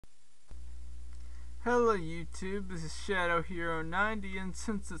Hello YouTube, this is Shadow Hero 90, and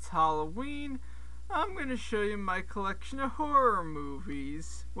since it's Halloween, I'm going to show you my collection of horror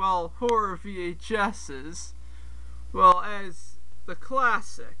movies. Well, horror VHSs. Well, as the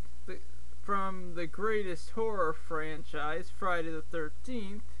classic, from the greatest horror franchise, Friday the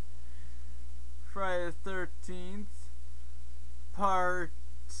 13th. Friday the 13th, Part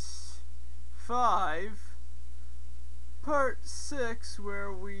 5. Part 6,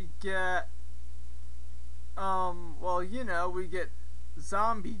 where we get we get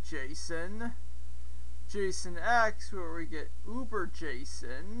Zombie Jason, Jason X, where we get Uber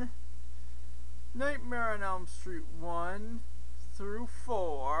Jason, Nightmare on Elm Street 1 through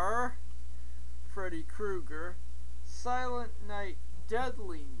 4, Freddy Krueger, Silent Night,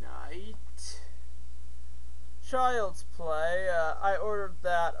 Deadly Night, Child's Play. I ordered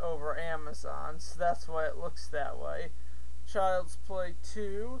that over Amazon, so that's why it looks that way. Child's Play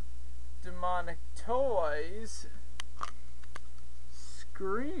 2, Demonic Toys,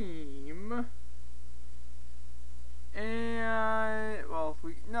 Scream, and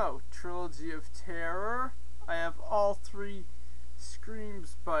Trilogy of Terror. I have all 3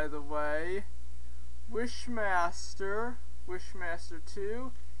 Screams, by the way. Wishmaster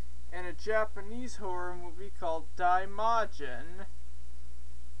 2, and a Japanese horror movie called Daimajin.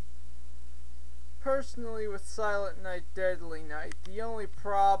 Personally, with Silent Night, Deadly Night, the only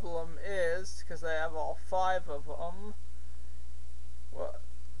problem is, because I have all 5 of them,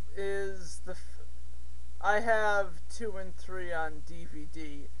 I have 2 and 3 on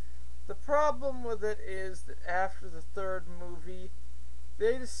DVD. The problem with it is that after the 3rd movie,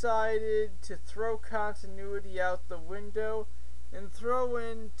 they decided to throw continuity out the window and throw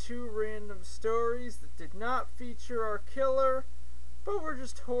in 2 random stories that did not feature our killer, but were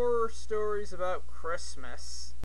just horror stories about Christmas.